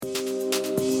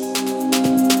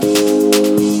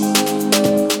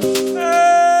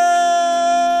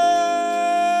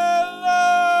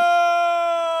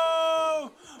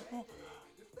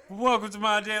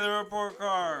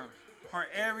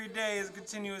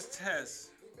continuous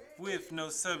test with no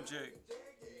subject.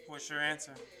 What's your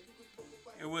answer?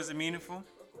 It wasn't meaningful.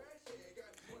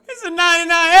 It's a 99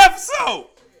 episode.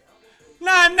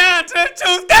 99 to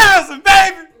 2000,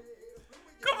 baby.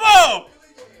 Come on.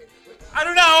 I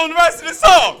do not own the rest of the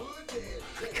song.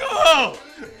 Come on.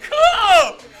 Come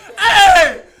on.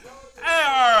 Hey. Hey,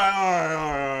 all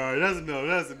right. That's enough.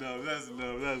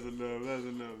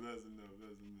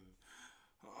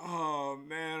 Oh,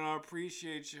 man, I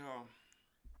appreciate y'all.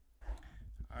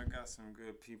 I got some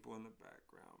good people in the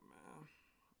background, man.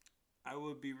 I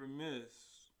would be remiss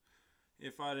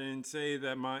if I didn't say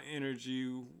that my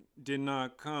energy did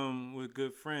not come with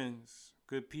good friends,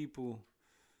 good people,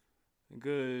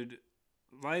 good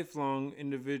lifelong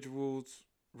individuals,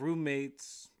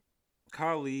 roommates,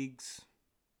 colleagues,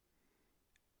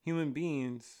 human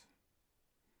beings.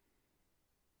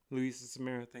 Luis and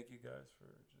Samara, thank you guys for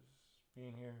just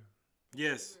being here.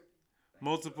 Yes,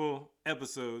 multiple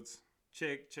episodes.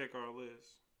 Check our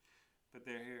list. But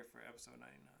they're here for episode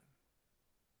 99.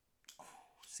 Oh,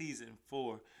 season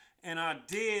 4. And I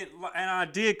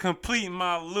did complete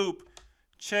my loop.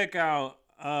 Check out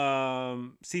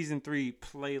season 3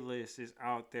 playlist is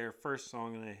out there. First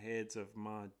song in the heads of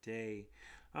my day.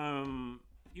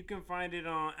 You can find it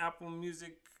on Apple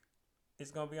Music.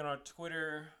 It's gonna be on our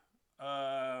Twitter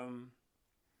at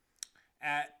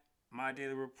My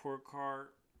Daily Report Card.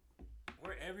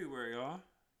 We're everywhere, y'all.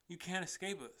 You can't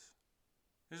escape us.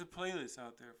 There's a playlist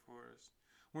out there for us.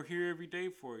 We're here every day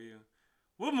for you.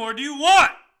 What more do you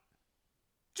want?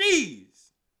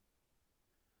 Jeez.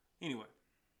 Anyway,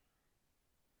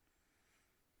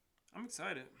 I'm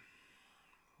excited.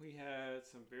 We had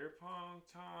some beer pong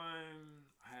time.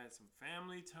 I had some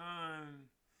family time.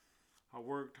 I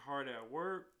worked hard at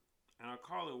work. And I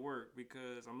call it work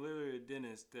because I'm literally a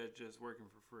dentist that's just working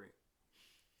for free.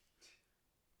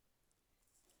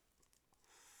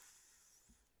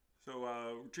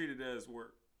 So treat it as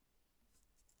work.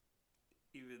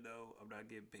 Even though I'm not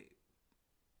getting paid.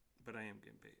 But I am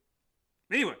getting paid.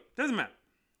 Anyway, doesn't matter.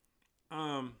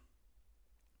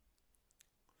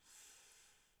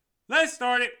 Let's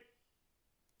start it.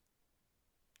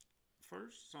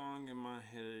 First song in my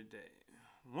head of the day.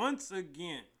 Once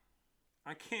again,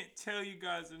 I can't tell you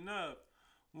guys enough.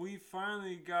 We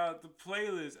finally got the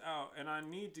playlist out, and I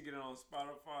need to get it on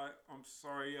Spotify. I'm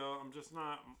sorry, y'all. I'm just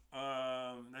not.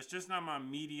 That's just not my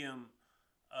medium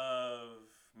of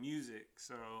music.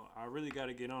 So I really got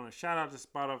to get on it. Shout out to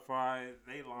Spotify.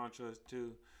 They launch us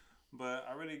too, but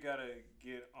I really got to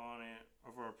get on it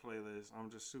of our playlist. I'm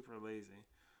just super lazy.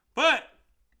 But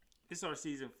it's our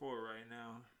season 4 right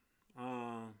now.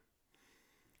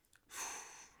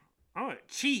 I'm gonna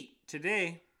cheat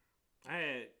today. I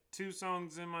had 2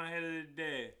 songs in my head of the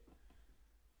day.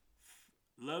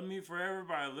 Love Me Forever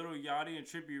by Lil Yachty and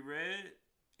Trippie Redd,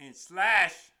 and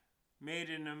Slash Made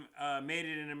It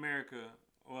in America.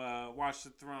 Watch the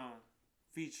Throne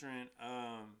featuring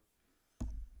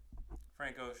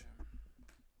Frank Ocean.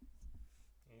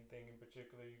 Anything in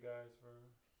particular you guys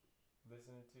were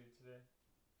listening to today?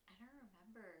 I don't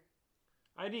remember.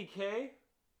 IDK?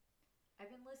 I've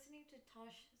been listening to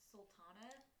Tosh Sultana.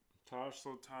 Tosh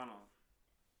Sultana.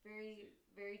 Very,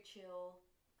 very chill.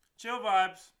 Chill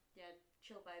vibes. Yeah,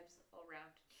 chill vibes all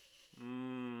around.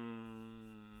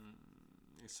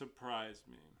 It surprised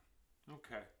me.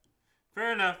 Okay.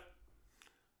 Fair enough.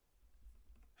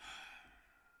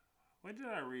 What did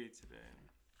I read today?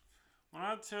 When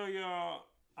I tell y'all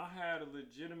I had a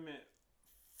legitimate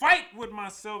fight with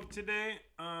myself today,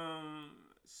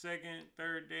 second,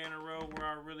 third day in a row where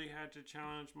I really had to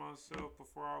challenge myself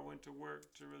before I went to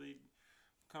work to really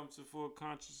come to full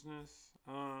consciousness,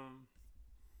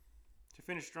 to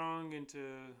finish strong and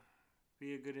to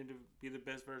be be the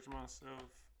best version of myself.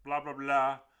 Blah blah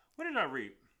blah. What did I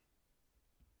read?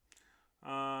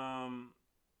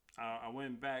 I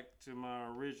went back to my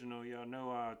original. Y'all know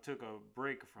I took a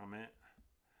break from it.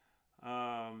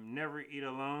 Never Eat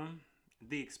Alone,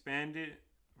 the expanded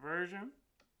version.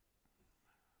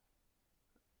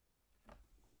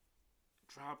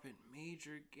 Dropping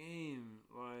major game.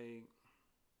 Like,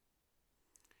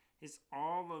 it's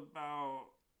all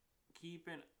about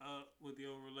keeping up with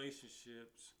your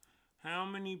relationships. How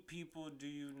many people do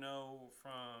you know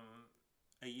from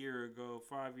a year ago,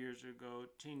 5 years ago,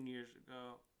 10 years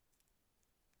ago?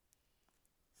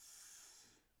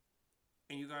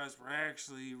 And you guys were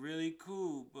actually really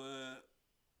cool, but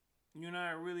you're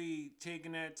not really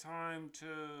taking that time to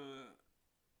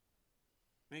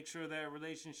make sure that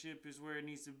relationship is where it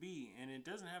needs to be. And it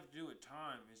doesn't have to do with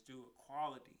time, it's to do with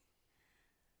quality.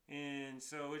 And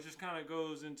so it just kind of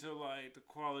goes into like the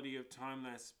quality of time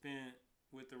that's spent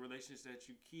with the relationships that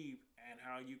you keep and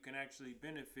how you can actually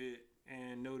benefit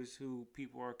and notice who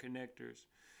people are connectors.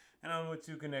 And I'm with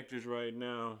two connectors right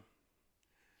now,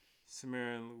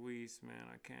 Samara and Luis. Man,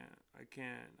 I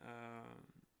can't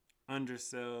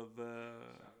undersell the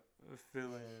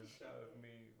feeling of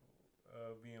me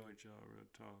being with y'all. Real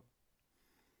talk.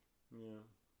 Yeah.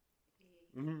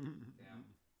 Damn.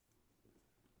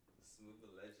 Smooth the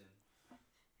legend.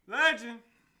 Legend.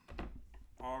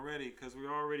 Already, because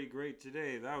we're already great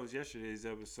today. That was yesterday's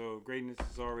episode. Greatness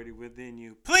is already within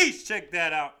you. Please check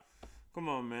that out. Come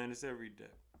on, man. It's every day.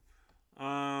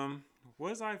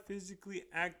 Was I physically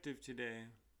active today?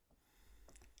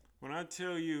 When I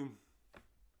tell you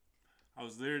I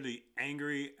was literally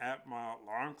angry at my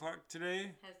alarm clock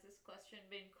today. Has this question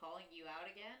been calling you out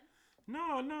again?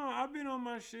 No, I've been on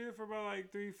my shit for about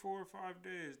like 3, 4, 5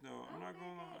 days. No, I'm not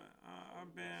gonna lie.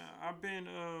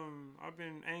 I've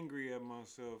been angry at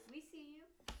myself. We see you.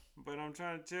 But I'm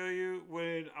trying to tell you,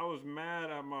 when I was mad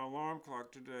at my alarm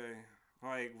clock today,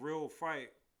 like real fight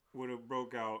would have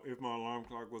broke out if my alarm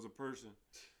clock was a person.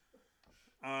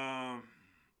 I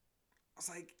was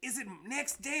like, is it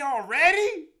next day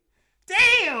already?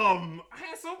 Damn! I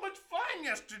had so much fun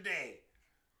yesterday.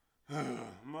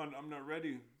 I'm not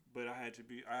ready, but I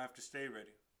have to stay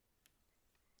ready.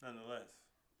 Nonetheless.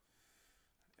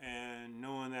 And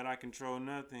knowing that I control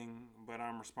nothing, but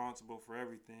I'm responsible for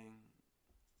everything.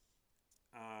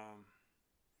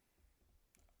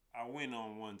 I went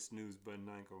on one snooze button,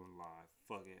 I ain't gonna lie.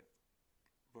 Fuck it.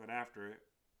 But after it,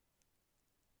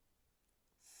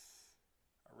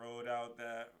 I rolled out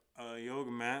that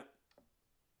yoga mat.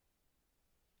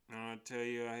 And I'll tell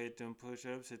you, I hit them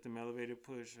push-ups, hit them elevated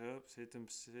push-ups, hit them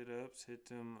sit-ups, hit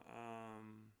them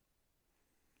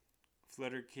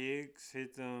flutter kicks,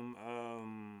 hit them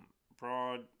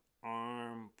broad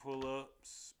arm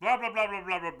pull-ups, blah, blah, blah, blah,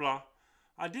 blah, blah, blah.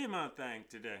 I did my thing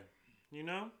today, you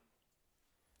know?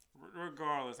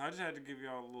 Regardless, I just had to give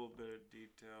y'all a little bit of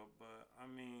detail, but I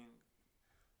mean,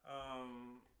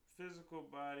 physical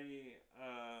body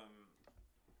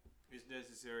is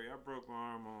necessary. I broke my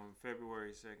arm on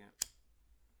February 2nd,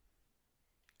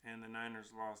 and the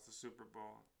Niners lost the Super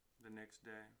Bowl the next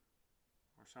day,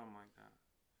 or something like that.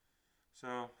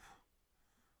 So,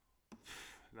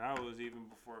 that was even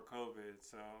before COVID.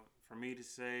 So, for me to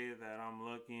say that I'm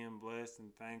lucky and blessed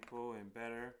and thankful and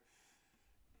better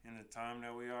in the time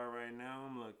that we are right now,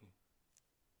 I'm lucky.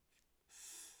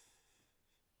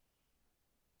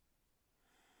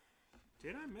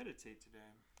 Did I meditate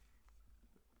today?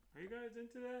 Are you guys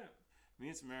into that?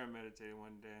 Me and Samara meditated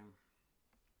one day.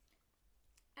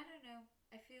 I don't know.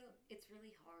 I feel it's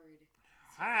really hard.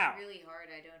 How? Really hard.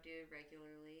 I don't do it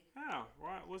regularly. How?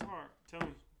 Why? What's hard? Tell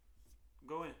me.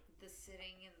 Go in. The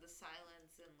sitting and the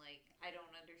silence and like I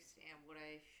don't understand what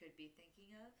I should be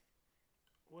thinking of.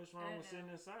 What's wrong with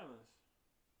sitting in silence?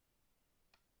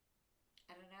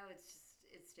 I don't know.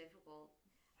 It's difficult.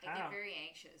 How? I get very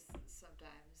anxious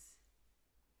sometimes.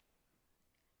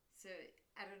 So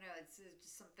I don't know. It's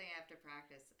just something I have to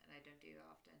practice, and I don't do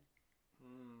often.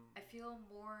 I feel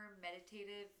more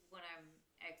meditative when I'm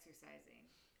exercising.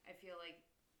 I feel like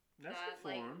That's that a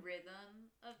form. like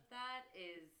rhythm of that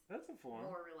is That's a form.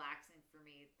 more relaxing for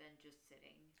me than just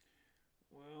sitting.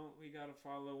 Well, we gotta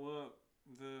follow up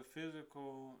the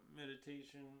physical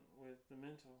meditation with the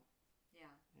mental. Yeah.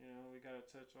 You know, we gotta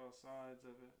touch all sides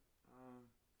of it.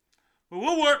 But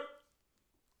we'll work.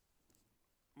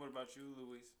 What about you,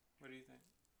 Luis? What do you think?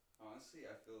 Honestly,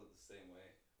 I feel the same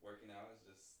way. Working out is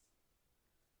just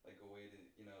like a way to,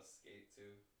 escape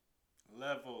too.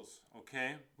 Levels,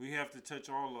 okay? We have to touch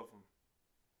all of them.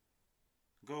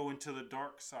 Go into the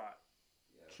dark side.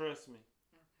 Yeah. Trust me.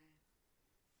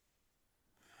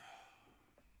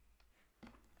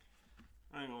 Okay.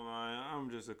 I ain't gonna lie, I'm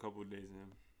just a couple days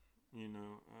in.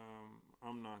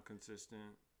 I'm not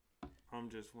consistent. I'm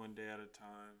just one day at a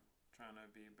time, trying to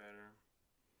be better.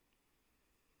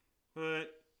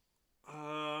 But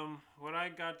what I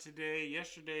got today,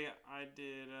 yesterday I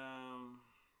did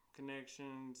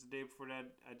connections. The day before that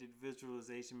I did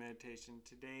visualization meditation.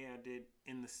 Today I did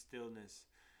in the stillness.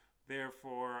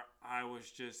 Therefore, I was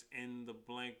just in the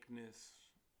blankness.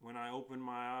 When I opened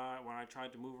my eye, when I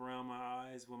tried to move around my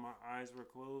eyes, when my eyes were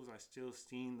closed, I still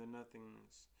seen the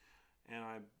nothingness. And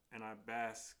I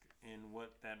bask in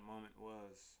what that moment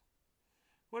was.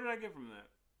 What did I get from that?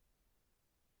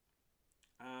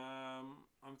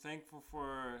 I'm thankful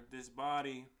for this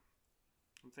body.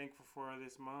 I'm thankful for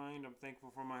this mind. I'm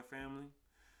thankful for my family.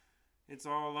 It's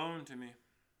all loaned to me.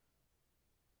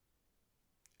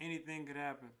 Anything could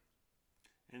happen,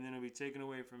 and then it'll be taken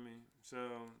away from me. So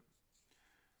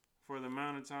for the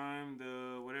amount of time,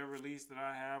 the whatever lease that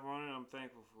I have on it, I'm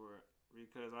thankful for it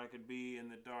because I could be in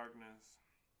the darkness.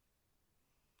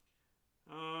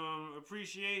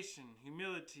 Appreciation,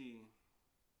 humility.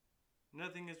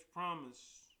 Nothing is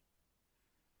promised.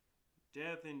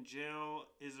 Death in jail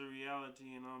is a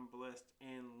reality, and I'm blessed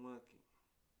and lucky.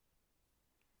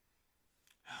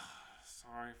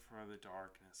 Sorry for the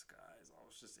darkness, guys. I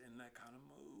was just in that kind of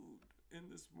mood. And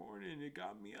this morning, it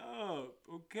got me up.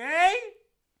 Okay?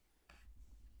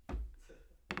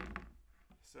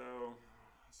 So,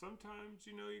 sometimes,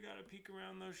 you gotta peek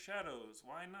around those shadows.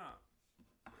 Why not?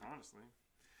 Honestly.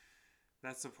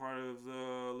 That's a part of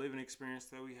the living experience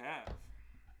that we have.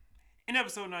 In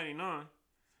episode 99,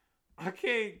 I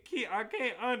can't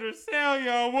undersell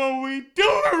y'all what we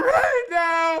doing right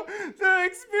now. The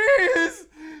experience.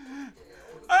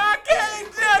 I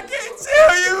can't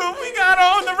tell you we got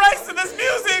on the rights to this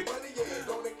music.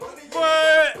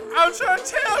 But I'm trying to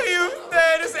tell you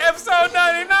that it's episode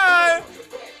 99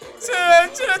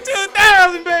 to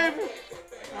 2000, baby.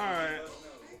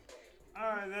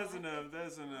 Alright, that's enough.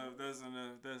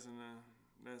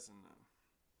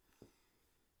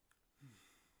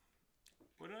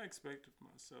 What did I expect of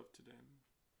myself today?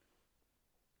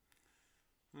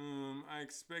 I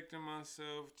expected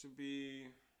myself to be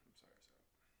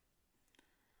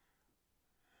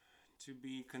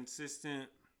consistent,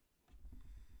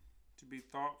 to be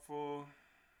thoughtful,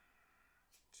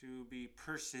 to be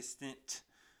persistent,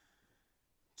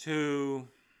 to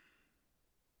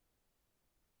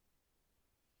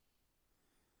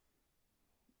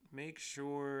make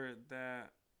sure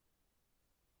that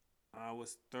I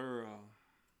was thorough.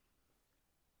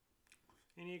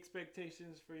 Any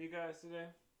expectations for you guys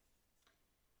today?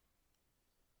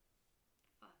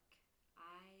 Fuck. I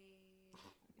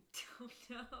don't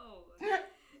know.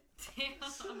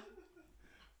 Damn.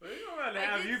 We're going to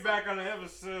have you back on the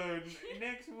episode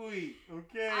next week,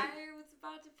 okay? I was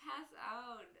about to pass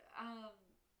out.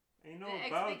 Ain't no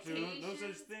about to. No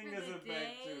such thing as a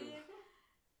back to.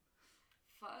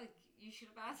 Fuck. You should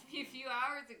have asked me a few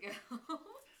hours ago.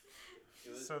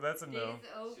 So that's a no.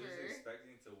 Day's over. She was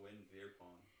expecting to win beer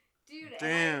pong. Dude,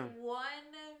 damn. I won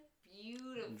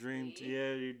beautifully. Dream team.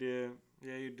 Yeah,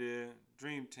 you did.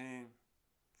 Dream team.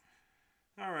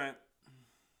 All right.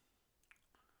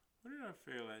 What did I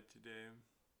fail at today?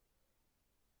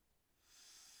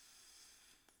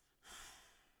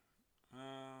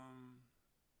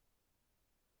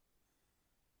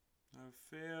 I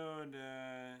failed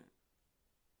at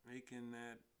making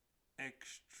that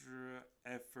extra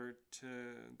effort to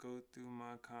go through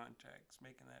my contacts,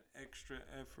 making that extra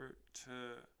effort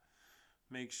to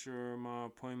make sure my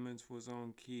appointments was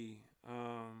on key.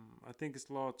 I think it's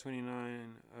law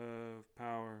 29 of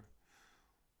power.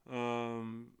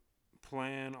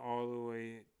 Plan all the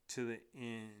way to the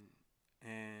end,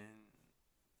 and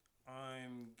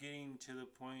I'm getting to the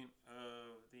point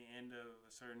of the end of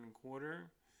a certain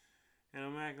quarter, and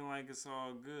I'm acting like it's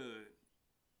all good.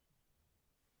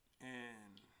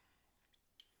 And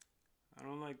I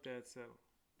don't like that, so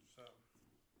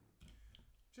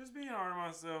just being hard on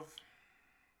myself.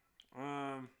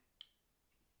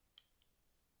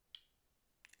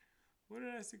 What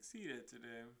did I succeed at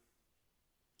today?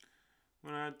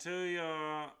 When I tell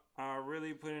y'all I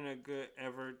really put in a good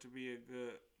effort to be a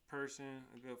good person,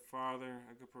 a good father,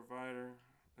 a good provider,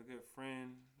 a good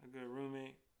friend, a good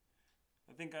roommate,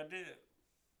 I think I did.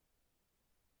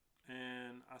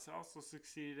 And I also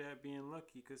succeeded at being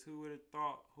lucky, because who would have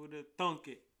thought, who would have thunk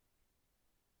it?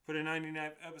 For the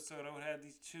 99th episode, I would have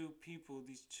these two people,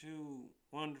 these two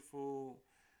wonderful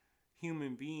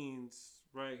human beings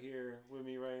right here with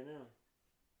me right now.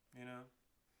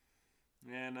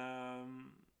 And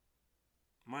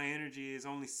my energy is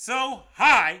only so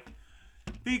high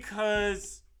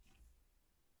because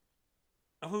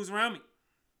of who's around me.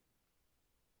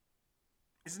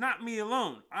 It's not me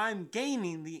alone. I'm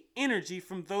gaining the energy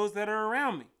from those that are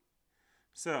around me.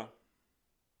 So,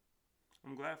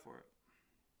 I'm glad for it.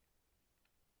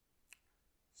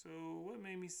 So, what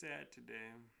made me sad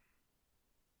today?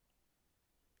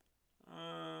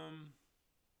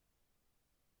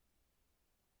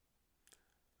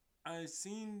 I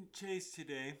seen Chase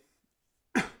today.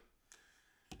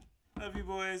 Love you,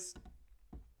 boys.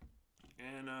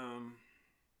 And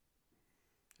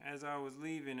as I was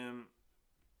leaving him,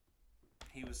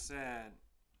 he was sad.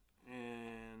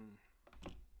 And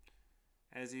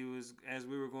as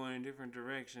we were going in different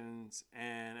directions,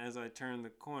 and as I turned the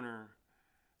corner,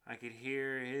 I could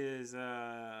hear his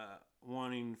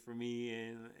wanting for me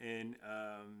and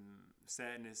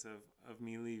sadness of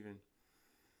me leaving.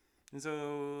 And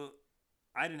so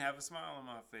I didn't have a smile on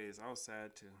my face. I was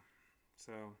sad too.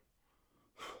 So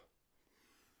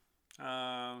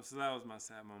So that was my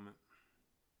sad moment.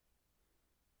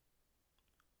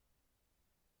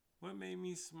 What made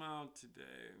me smile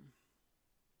today?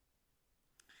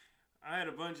 I had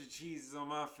a bunch of cheeses on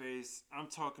my face. I'm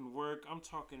talking work. I'm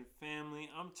talking family.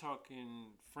 I'm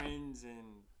talking friends,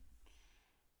 and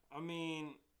I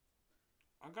mean,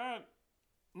 I got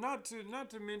not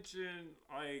to mention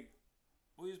like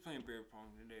we was playing beer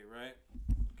pong today, right?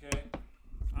 Okay.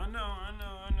 I know.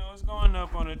 It's going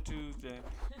up on a Tuesday.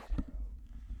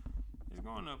 It's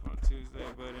going up on Tuesday,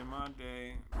 but in my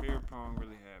day, beer pong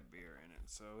really had beer in it,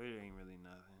 so it ain't really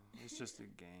nothing. It's just a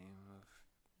game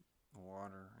of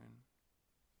water and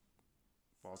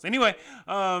balls. Anyway,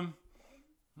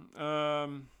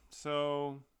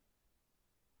 so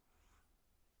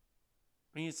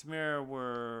me and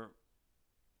Samara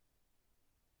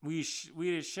we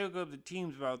had shook up the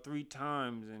teams about 3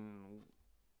 times, and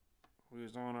we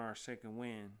was on our second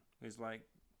win. It was like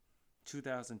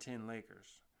 2010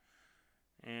 Lakers.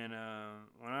 And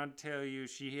when I tell you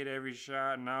she hit every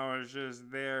shot and I was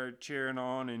just there cheering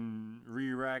on and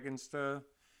re-racking stuff,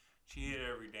 she hit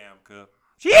every damn cup.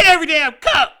 She hit every damn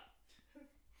cup!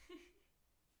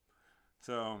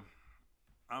 So,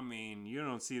 I mean, you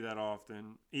don't see that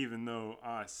often, even though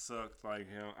I sucked like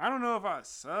hell. I don't know if I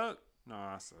suck. No,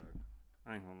 I suck.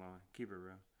 I ain't gonna lie. Keep it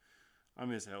real. I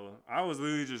miss hella. I was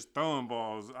literally just throwing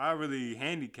balls. I really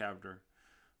handicapped her.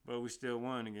 But we still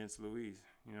won against Louise.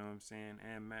 You know what I'm saying?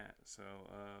 And Matt. So,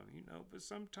 but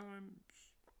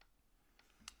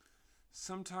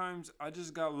sometimes I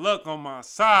just got luck on my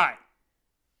side.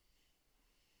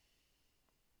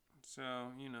 So,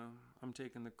 I'm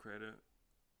taking the credit.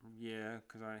 Yeah,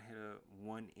 because I hit a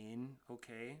 1 in.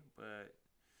 Okay, but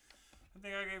I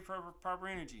think I gave proper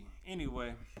energy.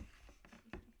 Anyway,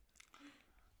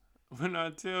 when I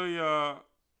tell y'all,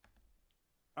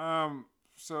 I'm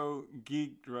so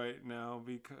geeked right now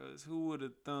because who would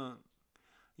have thought?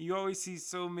 You always see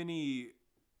so many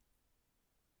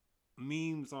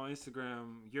memes on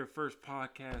Instagram. Your first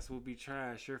podcast will be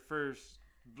trash. Your first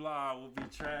blah will be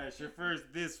trash. Your first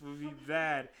this will be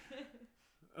bad.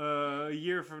 A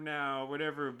year from now,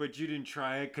 whatever, but you didn't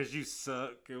try it because you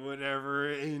suck or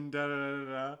whatever, and da da da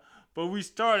da. But we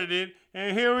started it,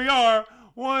 and here we are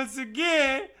once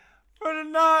again for the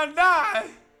 9-9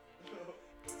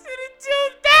 to the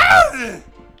 2000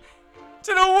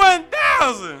 to the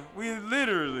 1000. We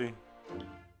literally.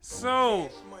 So,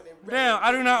 damn,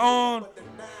 I do not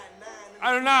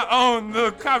own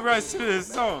the copyrights to this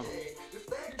song.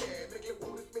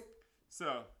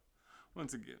 So,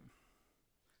 once again.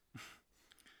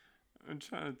 I'm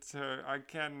trying to tell you, I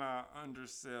cannot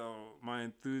undersell my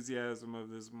enthusiasm of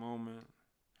this moment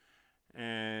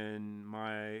and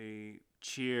my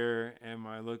cheer and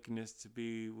my lookiness to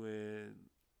be with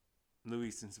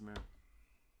Luis and Samara.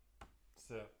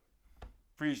 So,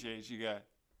 appreciate you guys.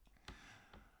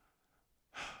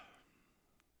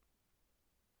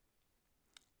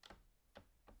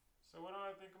 So, what do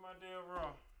I think of my day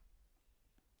overall?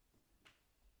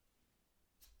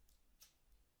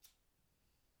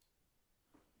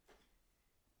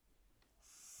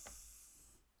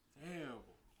 Damn,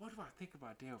 what do I think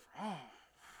about day overall?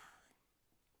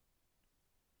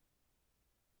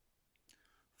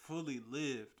 Fully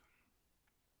lived.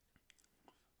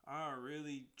 I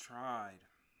really tried.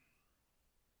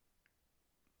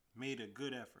 Made a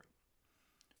good effort.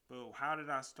 But how did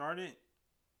I start it?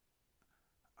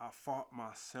 I fought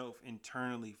myself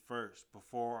internally first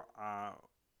before I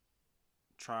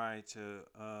tried to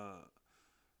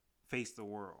face the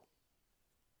world.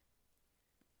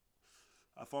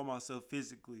 I fought myself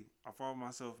physically. I fought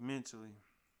myself mentally.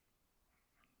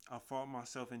 I fought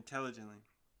myself intelligently.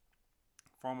 I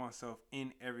fought myself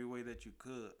in every way that you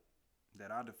could,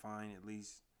 that I define at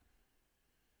least,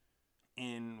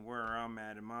 in where I'm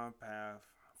at in my path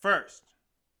first.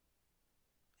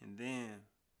 And then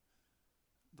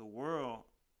the world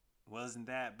wasn't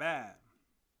that bad.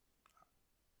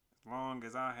 As long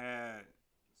as I had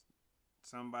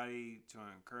somebody to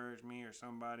encourage me or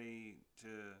somebody to,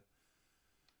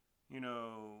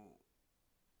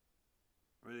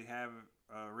 really have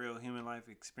a real human life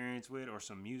experience with, or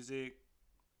some music.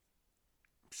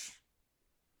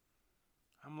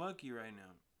 I'm lucky right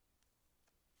now.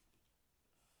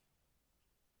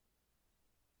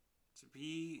 To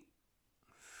be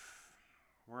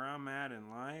where I'm at in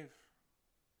life,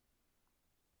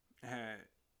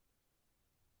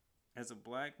 as a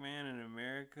black man in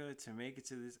America, to make it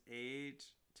to this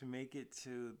age, to make it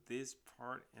to this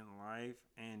part in life,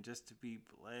 and just to be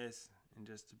blessed and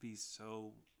just to be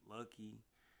so lucky.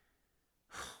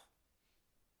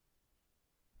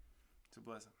 It's a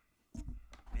blessing.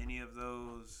 any of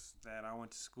those that I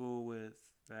went to school with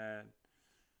that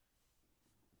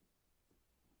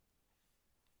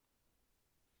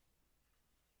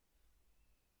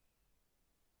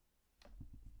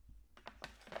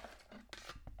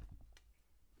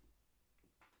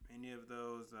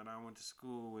I went to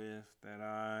school with that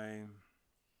I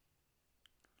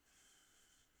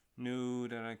knew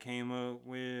that I came up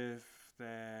with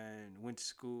that went to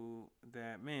school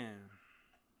that man,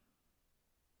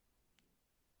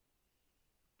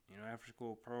 after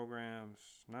school programs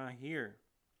not here.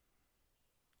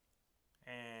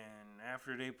 And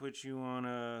after they put you on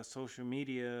a social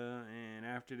media and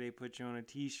after they put you on a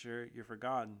t-shirt, you're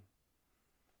forgotten.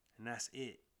 And that's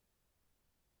it.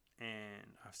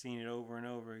 And I've seen it over and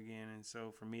over again. And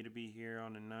so for me to be here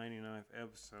on the 99th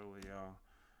episode with y'all,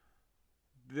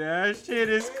 that shit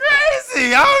is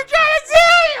crazy. I'm trying to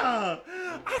tell y'all.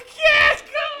 I can't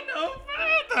go no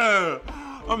further.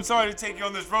 I'm sorry to take you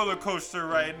on this roller coaster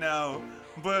right now,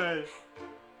 but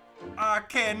I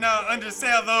cannot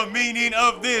understand the meaning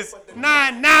of this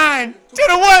 99 to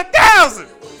the 1,000.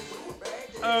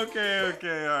 Okay,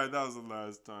 all right, that was the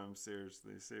last time.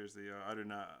 Seriously, y'all. I do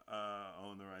not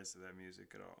own the rights to that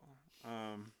music at all.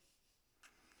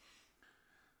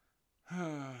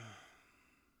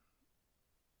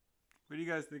 What do you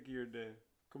guys think of your day?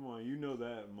 Come on, you know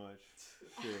that much.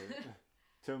 Shit.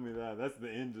 Tell me that. That's the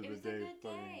end of the day. It was a good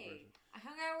day. I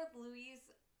hung out with Louise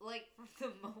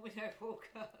from the moment I woke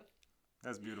up.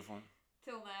 That's beautiful.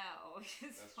 Till now.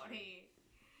 It's funny.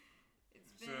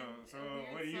 It's been so a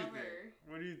weird what do you summer. think?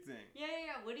 What do you think?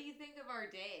 Yeah. What do you think of our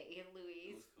day and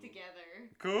Louise Cool. together?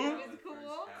 Cool? It was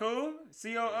cool. Cool?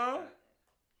 COO?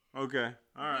 Okay.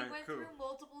 All right. We went cool. through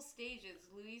multiple stages.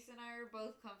 Louise and I are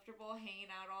both comfortable hanging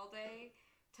out all day,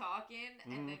 talking,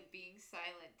 and then being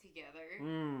silent together.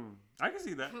 I can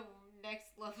see that.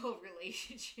 Next level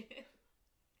relationship.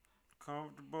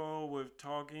 Comfortable with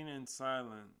talking and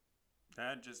silent.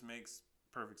 That just makes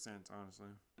perfect sense,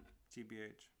 honestly.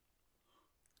 TBH.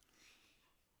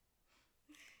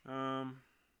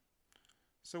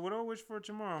 So what do I wish for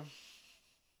tomorrow?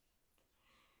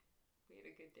 We had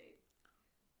a good day.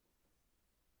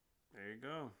 There you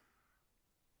go.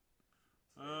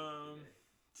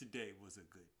 Today was a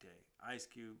good day. Ice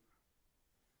Cube.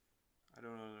 I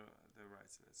don't know the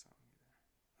rights to that song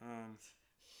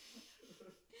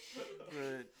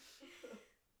either.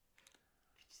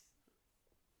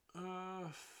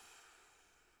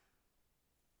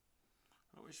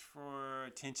 I wish for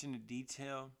attention to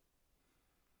detail.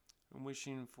 I'm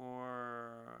wishing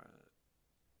for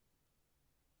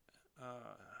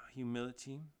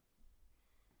humility.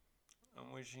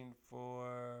 I'm wishing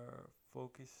for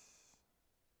focus.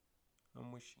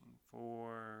 I'm wishing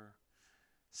for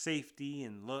safety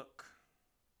and luck.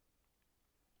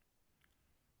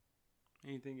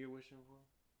 Anything you're wishing for?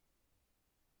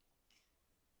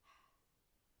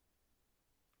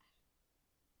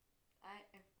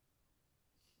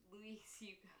 Louise,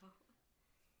 you go.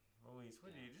 Louise,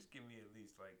 what do you just give me at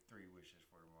least like 3 wishes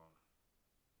for tomorrow?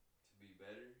 To be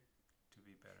better. To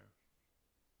be better.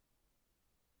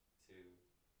 To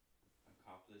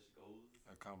accomplish goals.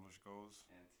 Accomplish goals.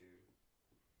 And to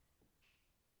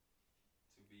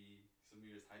be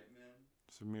Samir's hype man.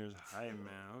 Samir's hype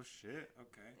man. Oh shit.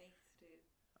 Okay. Thanks, dude.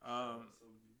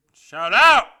 Shout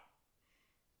out.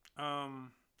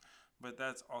 But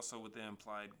that's also with the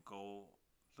implied goal,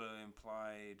 the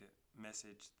implied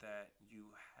message that you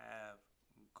have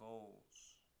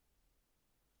goals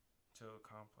to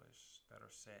accomplish that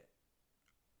are set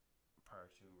prior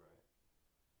to, right?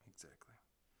 Exactly.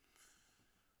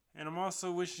 And I'm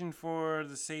also wishing for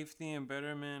the safety and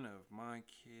betterment of my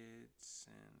kids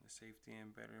and the safety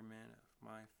and betterment of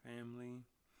my family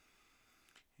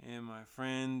and my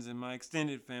friends and my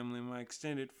extended family and my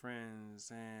extended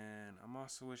friends. And I'm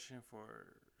also wishing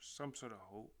for some sort of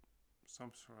hope,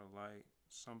 some sort of light,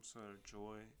 some sort of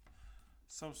joy,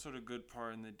 some sort of good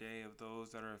part in the day of those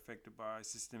that are affected by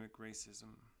systemic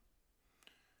racism,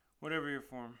 whatever your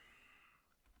form.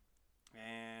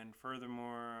 And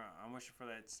furthermore, I'm wishing for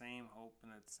that same hope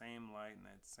and that same light and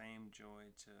that same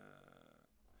joy to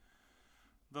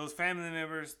those family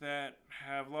members that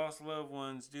have lost loved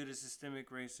ones due to systemic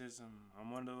racism.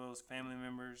 I'm one of those family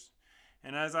members.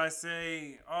 And as I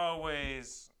say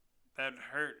always, that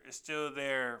hurt is still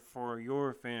there for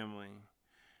your family.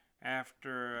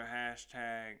 After a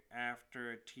hashtag,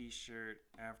 after a t-shirt,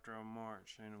 after a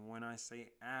march. And when I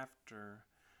say after,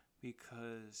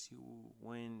 because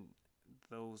when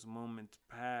those moments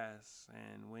pass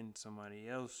and when somebody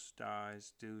else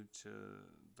dies due to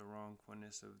the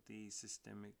wrongfulness of these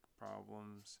systemic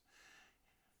problems,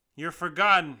 you're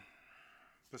forgotten.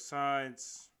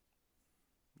 Besides,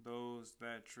 those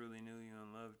that truly knew you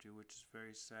and loved you, which is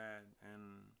very sad.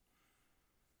 And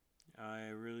I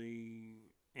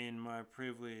really, in my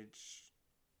privilege,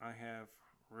 I have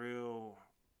real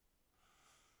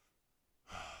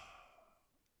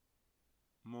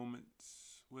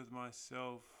moments with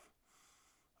myself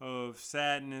of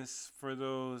sadness for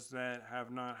those that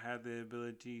have not had the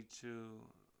ability to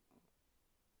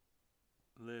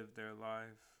live their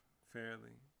life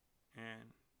fairly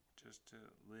and just to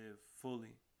live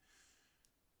fully.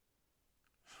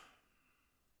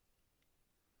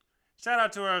 Shout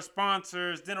out to our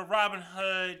sponsors, Dental Robin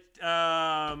Hood.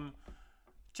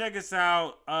 Check us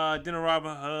out,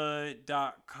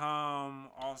 dentalrobinhood.com.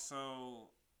 Also,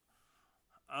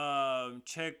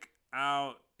 check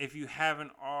out, if you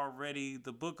haven't already,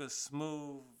 the Book of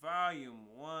Smooth, Volume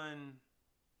 1,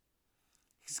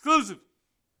 exclusive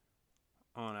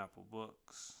on Apple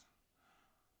Books.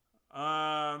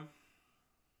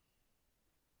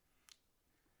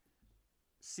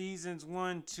 Seasons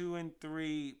 1, 2, and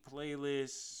 3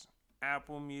 playlists,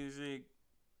 Apple Music.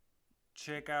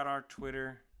 Check out our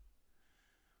Twitter.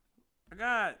 I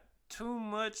got too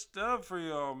much stuff for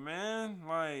y'all, man.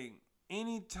 Like,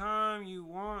 anytime you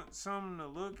want something to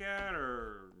look at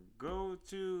or go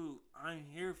to, I'm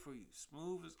here for you.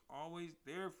 Smooth is always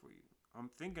there for you. I'm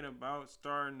thinking about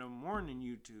starting a morning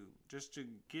YouTube just to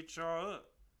get y'all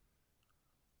up.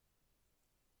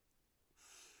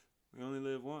 We only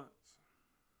live once.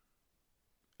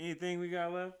 Anything we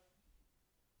got left?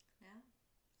 No,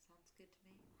 sounds good to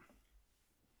me.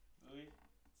 Louis?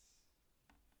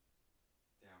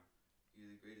 Damn,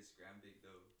 you're the greatest grandbig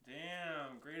though.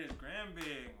 Damn, greatest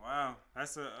grandbig. Wow,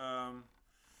 that's a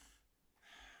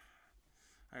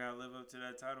I gotta live up to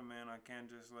that title, man. I can't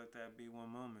just let that be one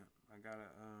moment. I gotta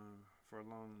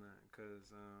prolong that,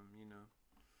 cause you know,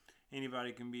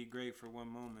 anybody can be great for one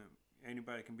moment.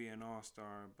 Anybody can be an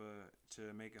all-star, but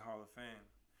to make it Hall of Fame,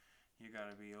 you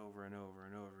gotta be over and over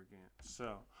and over again.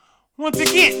 So, once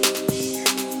again.